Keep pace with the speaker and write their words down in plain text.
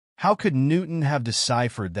How could Newton have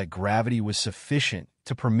deciphered that gravity was sufficient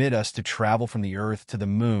to permit us to travel from the Earth to the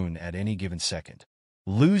Moon at any given second?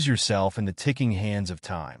 Lose yourself in the ticking hands of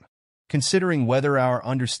time, considering whether our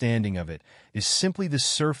understanding of it is simply the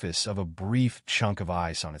surface of a brief chunk of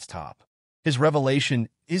ice on its top. His revelation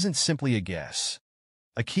isn't simply a guess.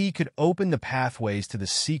 A key could open the pathways to the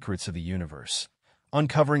secrets of the universe,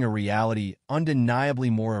 uncovering a reality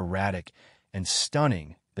undeniably more erratic and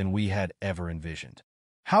stunning than we had ever envisioned.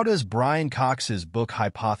 How does Brian Cox's book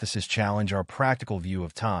Hypothesis challenge our practical view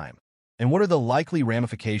of time? And what are the likely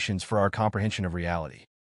ramifications for our comprehension of reality?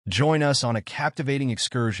 Join us on a captivating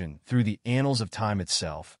excursion through the annals of time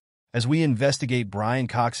itself as we investigate Brian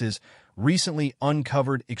Cox's recently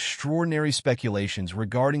uncovered extraordinary speculations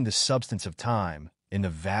regarding the substance of time in the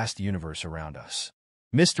vast universe around us.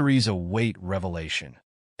 Mysteries await revelation,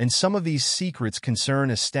 and some of these secrets concern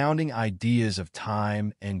astounding ideas of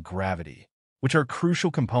time and gravity, which are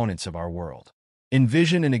crucial components of our world.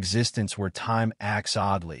 Envision an existence where time acts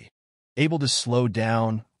oddly, able to slow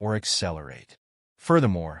down or accelerate.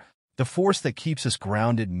 Furthermore, the force that keeps us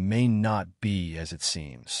grounded may not be as it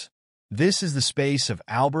seems. This is the space of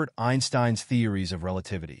Albert Einstein's theories of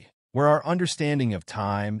relativity, where our understanding of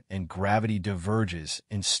time and gravity diverges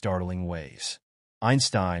in startling ways.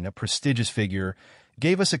 Einstein, a prestigious figure,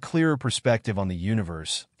 gave us a clearer perspective on the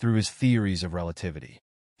universe through his theories of relativity.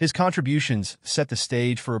 His contributions set the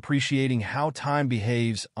stage for appreciating how time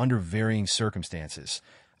behaves under varying circumstances,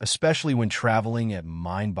 especially when traveling at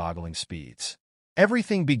mind-boggling speeds.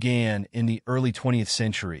 Everything began in the early 20th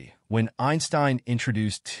century when Einstein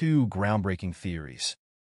introduced two groundbreaking theories: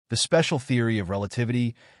 the special theory of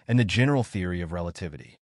relativity and the general theory of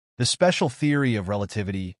relativity. The special theory of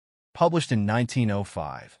relativity, published in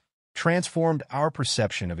 1905, transformed our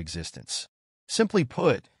perception of existence. Simply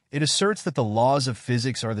put, it asserts that the laws of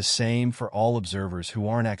physics are the same for all observers who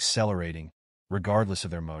aren't accelerating, regardless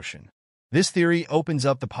of their motion. This theory opens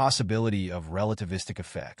up the possibility of relativistic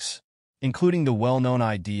effects, including the well-known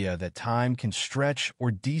idea that time can stretch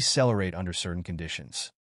or decelerate under certain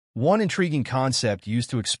conditions. One intriguing concept used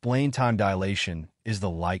to explain time dilation is the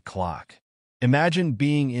light clock. Imagine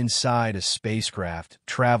being inside a spacecraft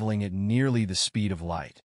traveling at nearly the speed of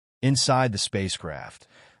light. Inside the spacecraft,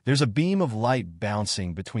 there's a beam of light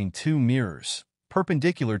bouncing between two mirrors,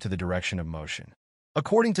 perpendicular to the direction of motion.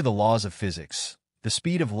 According to the laws of physics, the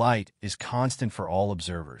speed of light is constant for all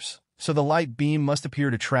observers, so the light beam must appear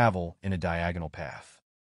to travel in a diagonal path.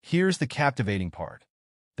 Here's the captivating part.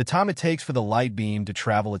 The time it takes for the light beam to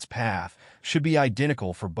travel its path should be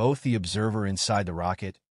identical for both the observer inside the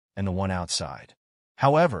rocket and the one outside.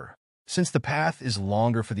 However, since the path is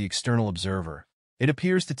longer for the external observer, it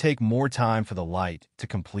appears to take more time for the light to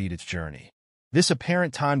complete its journey. This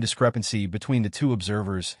apparent time discrepancy between the two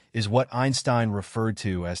observers is what Einstein referred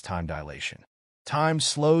to as time dilation. Time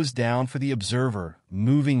slows down for the observer,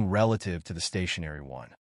 moving relative to the stationary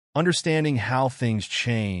one. Understanding how things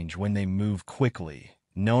change when they move quickly,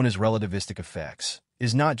 known as relativistic effects,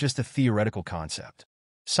 is not just a theoretical concept.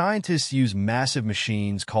 Scientists use massive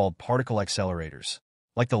machines called particle accelerators,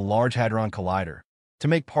 like the Large Hadron Collider, to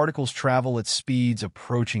make particles travel at speeds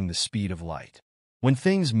approaching the speed of light. When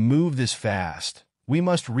things move this fast, we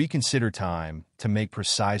must reconsider time to make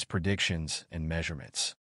precise predictions and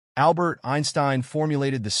measurements. Albert Einstein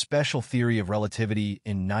formulated the special theory of relativity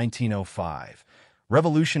in 1905,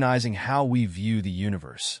 revolutionizing how we view the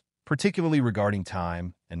universe, particularly regarding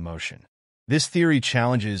time and motion. This theory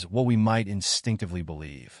challenges what we might instinctively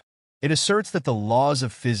believe. It asserts that the laws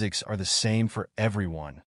of physics are the same for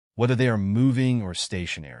everyone, whether they are moving or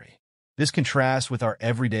stationary. This contrasts with our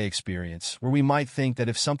everyday experience, where we might think that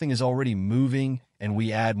if something is already moving and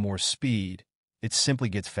we add more speed, it simply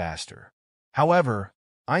gets faster. However,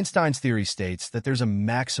 Einstein's theory states that there's a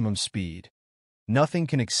maximum speed. Nothing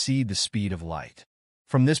can exceed the speed of light.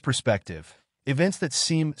 From this perspective, events that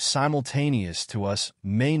seem simultaneous to us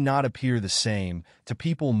may not appear the same to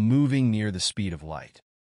people moving near the speed of light.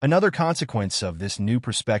 Another consequence of this new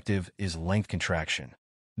perspective is length contraction.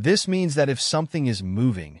 This means that if something is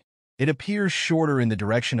moving, it appears shorter in the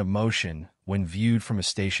direction of motion when viewed from a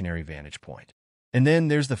stationary vantage point. And then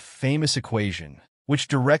there's the famous equation, which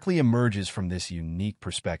directly emerges from this unique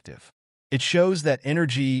perspective. It shows that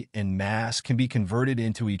energy and mass can be converted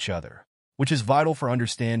into each other, which is vital for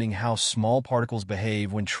understanding how small particles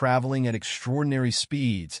behave when traveling at extraordinary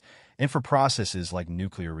speeds and for processes like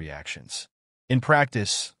nuclear reactions. In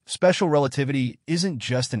practice, special relativity isn't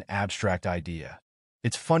just an abstract idea.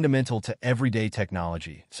 It's fundamental to everyday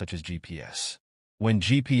technology, such as GPS. When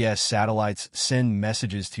GPS satellites send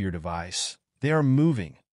messages to your device, they are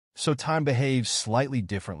moving, so time behaves slightly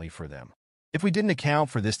differently for them. If we didn't account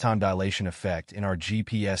for this time dilation effect in our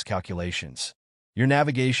GPS calculations, your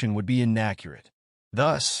navigation would be inaccurate.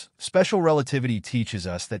 Thus, special relativity teaches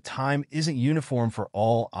us that time isn't uniform for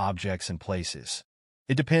all objects and places.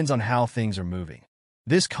 It depends on how things are moving.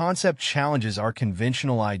 This concept challenges our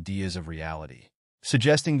conventional ideas of reality,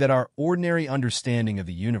 suggesting that our ordinary understanding of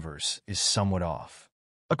the universe is somewhat off.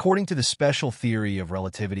 According to the special theory of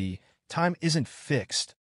relativity, time isn't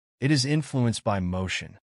fixed. It is influenced by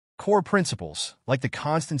motion. Core principles, like the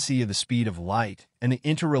constancy of the speed of light and the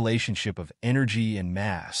interrelationship of energy and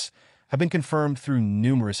mass, have been confirmed through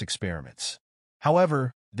numerous experiments.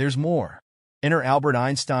 However, there's more. Enter Albert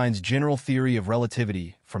Einstein's general theory of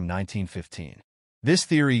relativity from 1915. This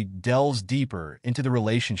theory delves deeper into the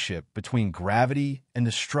relationship between gravity and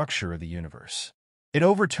the structure of the universe. It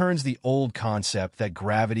overturns the old concept that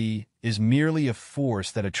gravity is merely a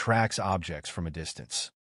force that attracts objects from a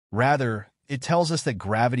distance. Rather, it tells us that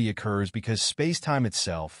gravity occurs because space-time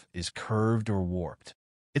itself is curved or warped.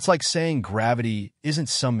 It's like saying gravity isn't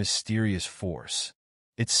some mysterious force.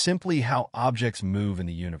 It's simply how objects move in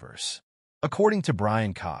the universe. According to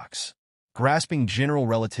Brian Cox, grasping general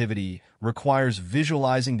relativity requires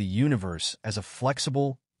visualizing the universe as a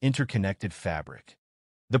flexible, interconnected fabric.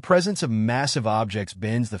 The presence of massive objects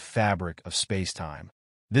bends the fabric of space-time.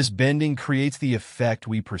 This bending creates the effect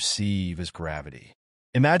we perceive as gravity.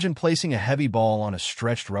 Imagine placing a heavy ball on a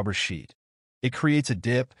stretched rubber sheet. It creates a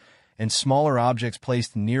dip, and smaller objects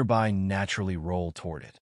placed nearby naturally roll toward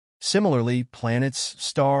it. Similarly, planets,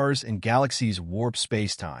 stars, and galaxies warp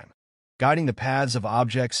space-time, guiding the paths of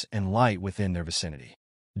objects and light within their vicinity.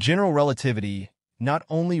 General relativity not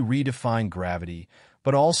only redefined gravity,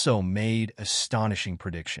 but also made astonishing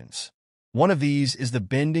predictions. One of these is the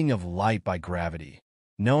bending of light by gravity,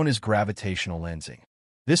 known as gravitational lensing.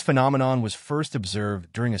 This phenomenon was first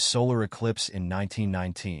observed during a solar eclipse in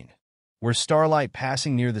 1919, where starlight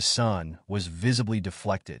passing near the sun was visibly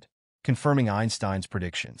deflected, confirming Einstein's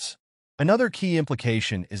predictions. Another key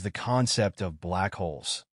implication is the concept of black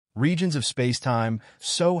holes, regions of space-time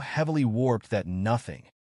so heavily warped that nothing,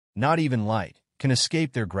 not even light, can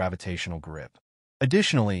escape their gravitational grip.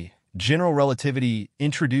 Additionally, general relativity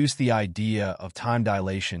introduced the idea of time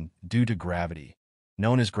dilation due to gravity,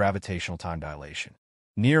 known as gravitational time dilation.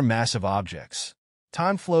 Near massive objects,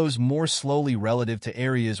 time flows more slowly relative to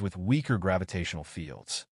areas with weaker gravitational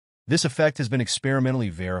fields. This effect has been experimentally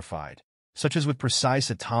verified, such as with precise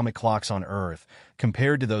atomic clocks on Earth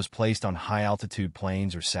compared to those placed on high-altitude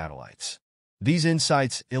planes or satellites. These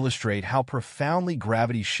insights illustrate how profoundly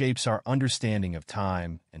gravity shapes our understanding of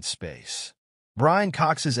time and space. Brian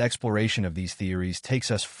Cox's exploration of these theories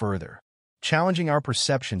takes us further, challenging our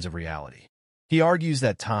perceptions of reality. He argues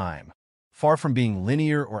that time, far from being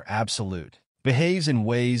linear or absolute, behaves in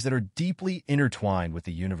ways that are deeply intertwined with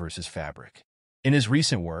the universe's fabric. In his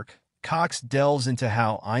recent work, Cox delves into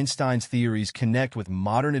how Einstein's theories connect with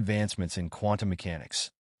modern advancements in quantum mechanics,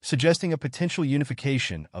 suggesting a potential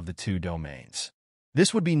unification of the two domains.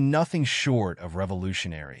 This would be nothing short of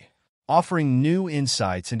revolutionary, offering new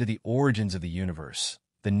insights into the origins of the universe,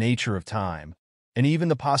 the nature of time, and even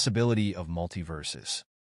the possibility of multiverses.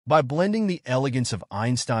 By blending the elegance of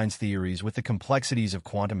Einstein's theories with the complexities of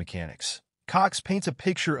quantum mechanics, Cox paints a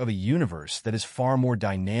picture of a universe that is far more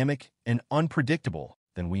dynamic and unpredictable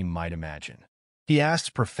than we might imagine. He asks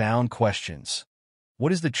profound questions.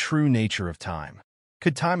 What is the true nature of time?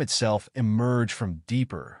 Could time itself emerge from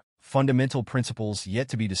deeper, fundamental principles yet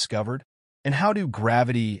to be discovered? And how do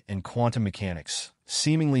gravity and quantum mechanics,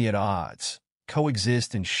 seemingly at odds,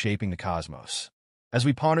 coexist in shaping the cosmos? As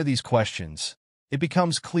we ponder these questions, it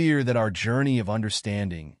becomes clear that our journey of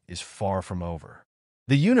understanding is far from over.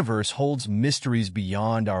 The universe holds mysteries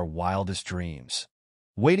beyond our wildest dreams,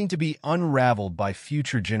 waiting to be unraveled by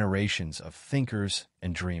future generations of thinkers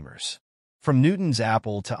and dreamers. From Newton's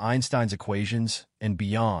apple to Einstein's equations and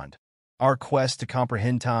beyond, our quest to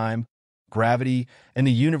comprehend time, gravity, and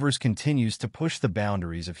the universe continues to push the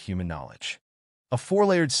boundaries of human knowledge. A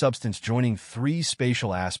four-layered substance joining three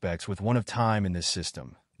spatial aspects with one of time in this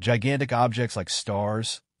system, gigantic objects like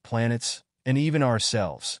stars, planets, and even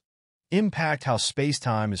ourselves, impact how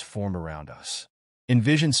space-time is formed around us.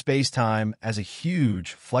 Envision space-time as a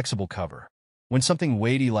huge, flexible cover. When something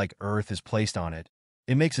weighty like Earth is placed on it,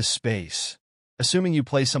 it makes a space. Assuming you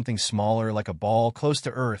place something smaller like a ball close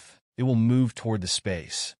to Earth, it will move toward the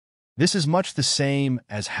space. This is much the same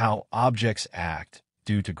as how objects act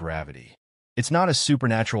due to gravity. It's not a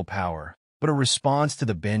supernatural power, but a response to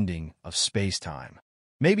the bending of space-time.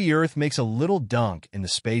 Maybe Earth makes a little dunk in the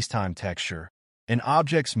space-time texture, and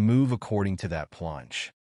objects move according to that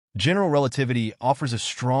plunge. General relativity offers a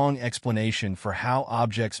strong explanation for how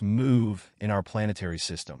objects move in our planetary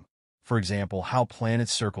system. For example, how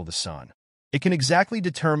planets circle the sun. It can exactly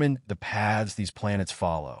determine the paths these planets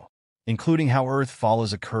follow, including how Earth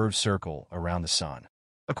follows a curved circle around the sun.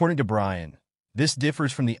 According to Brian, this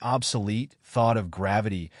differs from the obsolete thought of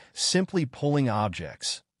gravity simply pulling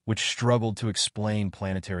objects, which struggled to explain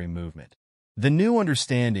planetary movement. The new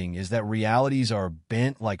understanding is that realities are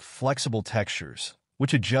bent like flexible textures,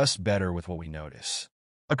 which adjust better with what we notice.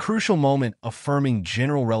 A crucial moment affirming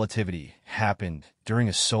general relativity happened during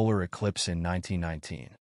a solar eclipse in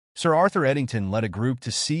 1919. Sir Arthur Eddington led a group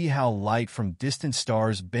to see how light from distant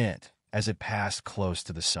stars bent as it passed close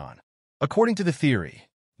to the sun. According to the theory,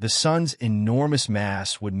 the sun's enormous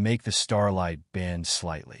mass would make the starlight bend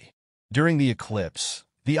slightly. During the eclipse,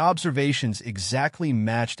 the observations exactly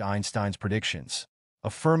matched Einstein's predictions,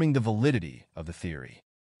 affirming the validity of the theory.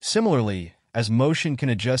 Similarly, as motion can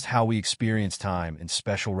adjust how we experience time in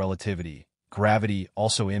special relativity, gravity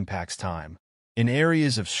also impacts time. In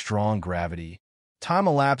areas of strong gravity, time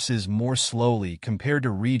elapses more slowly compared to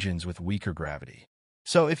regions with weaker gravity.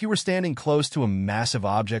 So if you were standing close to a massive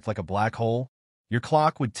object like a black hole, your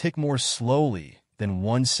clock would tick more slowly than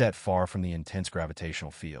one set far from the intense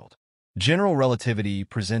gravitational field. General relativity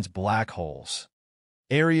presents black holes,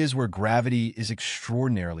 areas where gravity is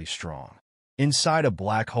extraordinarily strong. Inside a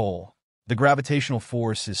black hole, the gravitational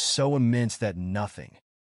force is so immense that nothing,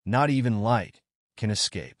 not even light, can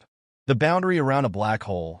escape. The boundary around a black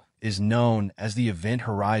hole is known as the event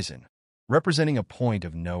horizon, representing a point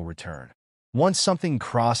of no return. Once something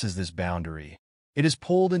crosses this boundary, it is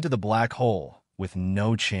pulled into the black hole with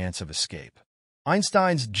no chance of escape.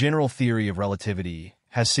 Einstein's general theory of relativity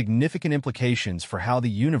has significant implications for how the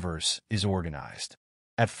universe is organized.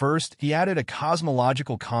 At first, he added a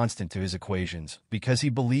cosmological constant to his equations because he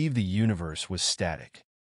believed the universe was static.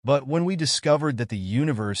 But when we discovered that the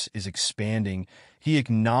universe is expanding, he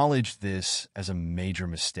acknowledged this as a major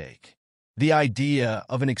mistake. The idea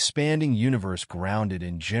of an expanding universe grounded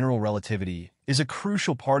in general relativity is a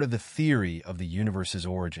crucial part of the theory of the universe's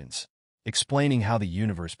origins, explaining how the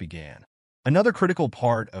universe began. Another critical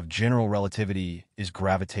part of general relativity is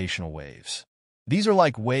gravitational waves. These are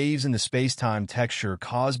like waves in the space-time texture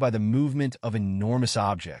caused by the movement of enormous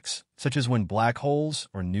objects, such as when black holes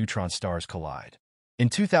or neutron stars collide. In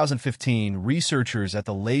 2015, researchers at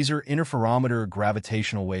the Laser Interferometer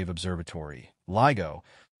Gravitational Wave Observatory, LIGO,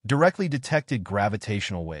 directly detected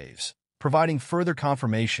gravitational waves, providing further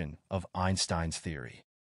confirmation of Einstein's theory.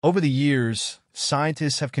 Over the years,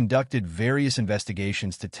 scientists have conducted various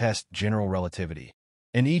investigations to test general relativity,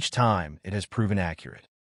 and each time it has proven accurate.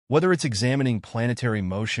 Whether it's examining planetary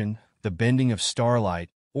motion, the bending of starlight,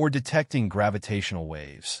 or detecting gravitational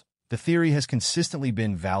waves, the theory has consistently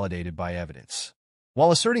been validated by evidence.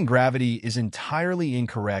 While asserting gravity is entirely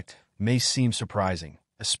incorrect may seem surprising,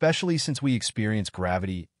 especially since we experience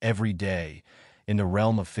gravity every day in the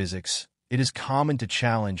realm of physics, it is common to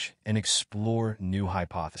challenge and explore new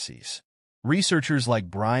hypotheses. Researchers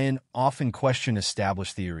like Brian often question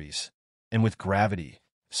established theories, and with gravity,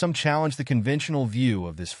 some challenge the conventional view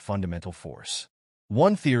of this fundamental force.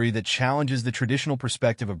 One theory that challenges the traditional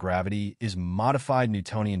perspective of gravity is modified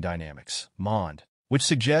Newtonian dynamics, MOND, which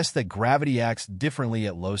suggests that gravity acts differently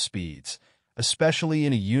at low speeds, especially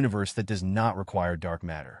in a universe that does not require dark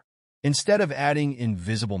matter. Instead of adding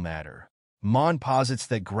invisible matter, MOND posits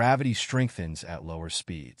that gravity strengthens at lower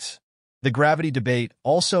speeds. The gravity debate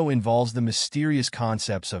also involves the mysterious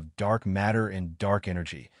concepts of dark matter and dark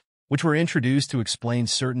energy, which were introduced to explain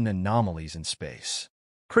certain anomalies in space.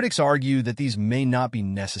 Critics argue that these may not be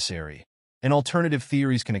necessary, and alternative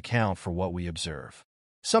theories can account for what we observe.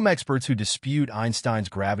 Some experts who dispute Einstein's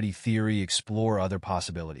gravity theory explore other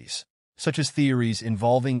possibilities, such as theories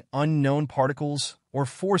involving unknown particles or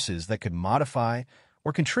forces that could modify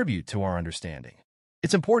or contribute to our understanding.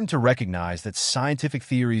 It's important to recognize that scientific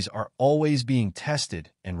theories are always being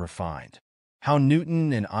tested and refined. How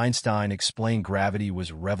Newton and Einstein explained gravity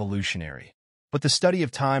was revolutionary, but the study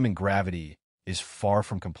of time and gravity is far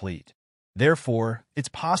from complete. Therefore, it's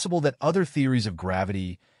possible that other theories of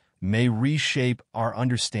gravity may reshape our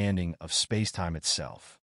understanding of space-time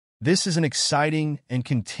itself. This is an exciting and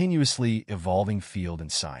continuously evolving field in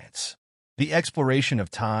science. The exploration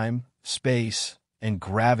of time, space, and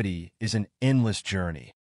gravity is an endless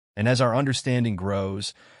journey, and as our understanding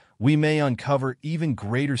grows, we may uncover even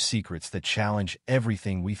greater secrets that challenge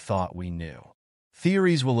everything we thought we knew.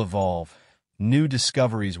 Theories will evolve, new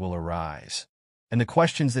discoveries will arise, and the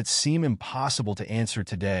questions that seem impossible to answer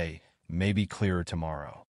today may be clearer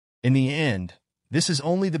tomorrow. In the end, This is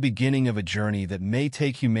only the beginning of a journey that may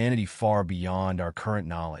take humanity far beyond our current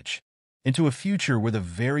knowledge, into a future where the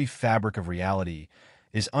very fabric of reality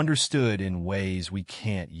is understood in ways we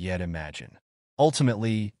can't yet imagine.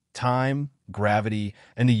 Ultimately, time, gravity,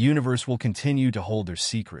 and the universe will continue to hold their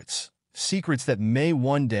secrets, secrets that may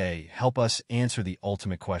one day help us answer the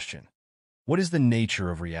ultimate question: what is the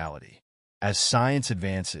nature of reality? As science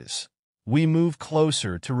advances, we move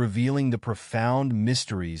closer to revealing the profound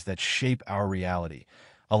mysteries that shape our reality,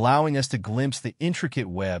 allowing us to glimpse the intricate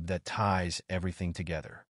web that ties everything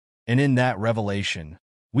together. And in that revelation,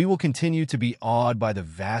 we will continue to be awed by the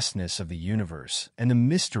vastness of the universe and the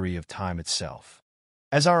mystery of time itself.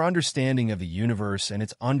 As our understanding of the universe and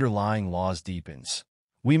its underlying laws deepens,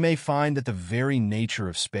 we may find that the very nature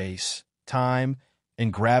of space, time,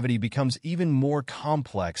 and gravity becomes even more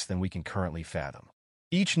complex than we can currently fathom.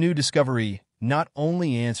 Each new discovery not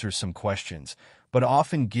only answers some questions, but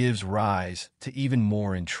often gives rise to even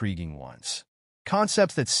more intriguing ones.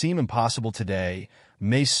 Concepts that seem impossible today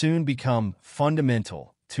may soon become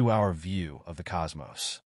fundamental to our view of the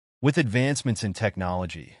cosmos. With advancements in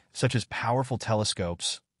technology, such as powerful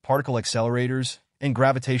telescopes, particle accelerators, and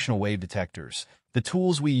gravitational wave detectors, the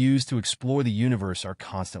tools we use to explore the universe are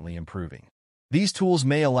constantly improving. These tools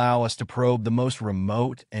may allow us to probe the most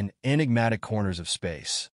remote and enigmatic corners of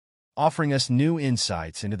space, offering us new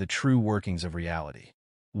insights into the true workings of reality.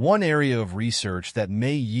 One area of research that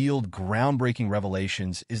may yield groundbreaking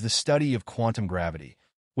revelations is the study of quantum gravity,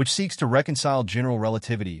 which seeks to reconcile general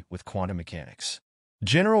relativity with quantum mechanics.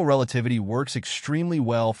 General relativity works extremely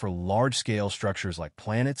well for large-scale structures like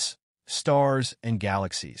planets, stars, and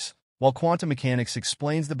galaxies, while quantum mechanics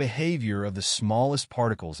explains the behavior of the smallest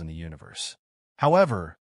particles in the universe.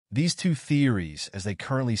 However, these two theories, as they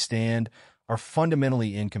currently stand, are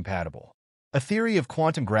fundamentally incompatible. A theory of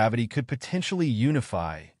quantum gravity could potentially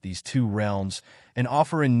unify these two realms and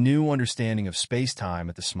offer a new understanding of space-time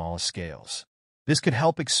at the smallest scales. This could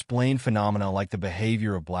help explain phenomena like the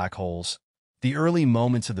behavior of black holes, the early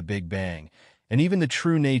moments of the Big Bang, and even the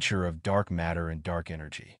true nature of dark matter and dark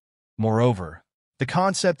energy. Moreover, the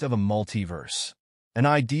concept of a multiverse, an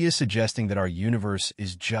idea suggesting that our universe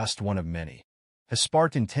is just one of many, has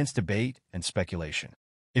sparked intense debate and speculation.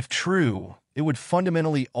 If true, it would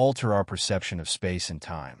fundamentally alter our perception of space and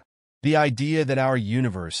time. The idea that our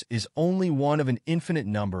universe is only one of an infinite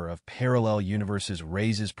number of parallel universes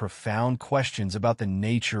raises profound questions about the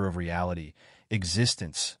nature of reality,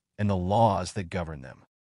 existence, and the laws that govern them.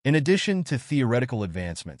 In addition to theoretical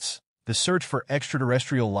advancements, the search for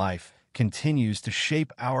extraterrestrial life continues to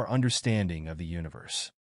shape our understanding of the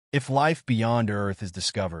universe. If life beyond Earth is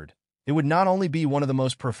discovered, it would not only be one of the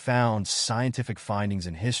most profound scientific findings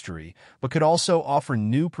in history, but could also offer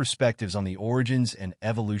new perspectives on the origins and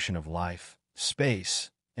evolution of life, space,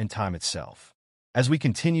 and time itself. As we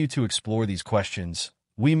continue to explore these questions,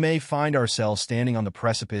 we may find ourselves standing on the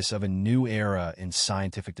precipice of a new era in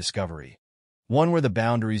scientific discovery, one where the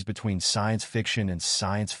boundaries between science fiction and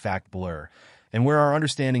science fact blur, and where our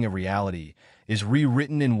understanding of reality is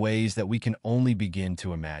rewritten in ways that we can only begin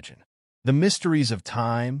to imagine. The mysteries of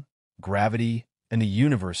time, gravity, and the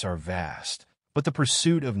universe are vast, but the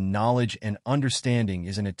pursuit of knowledge and understanding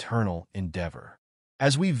is an eternal endeavor.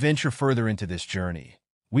 As we venture further into this journey,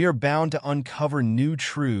 we are bound to uncover new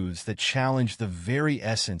truths that challenge the very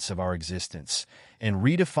essence of our existence and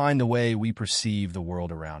redefine the way we perceive the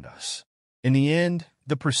world around us. In the end,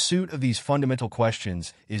 the pursuit of these fundamental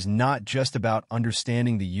questions is not just about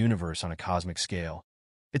understanding the universe on a cosmic scale.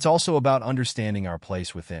 It's also about understanding our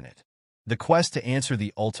place within it. The quest to answer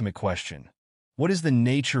the ultimate question, what is the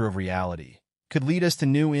nature of reality, could lead us to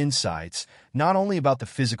new insights, not only about the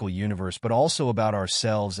physical universe, but also about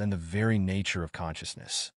ourselves and the very nature of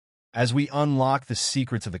consciousness. As we unlock the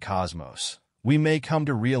secrets of the cosmos, we may come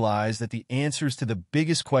to realize that the answers to the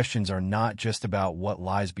biggest questions are not just about what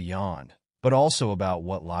lies beyond, but also about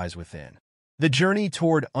what lies within. The journey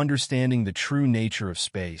toward understanding the true nature of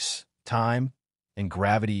space, time, and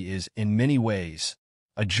gravity is, in many ways,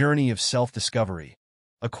 a journey of self-discovery,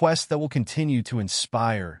 a quest that will continue to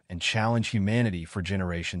inspire and challenge humanity for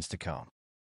generations to come.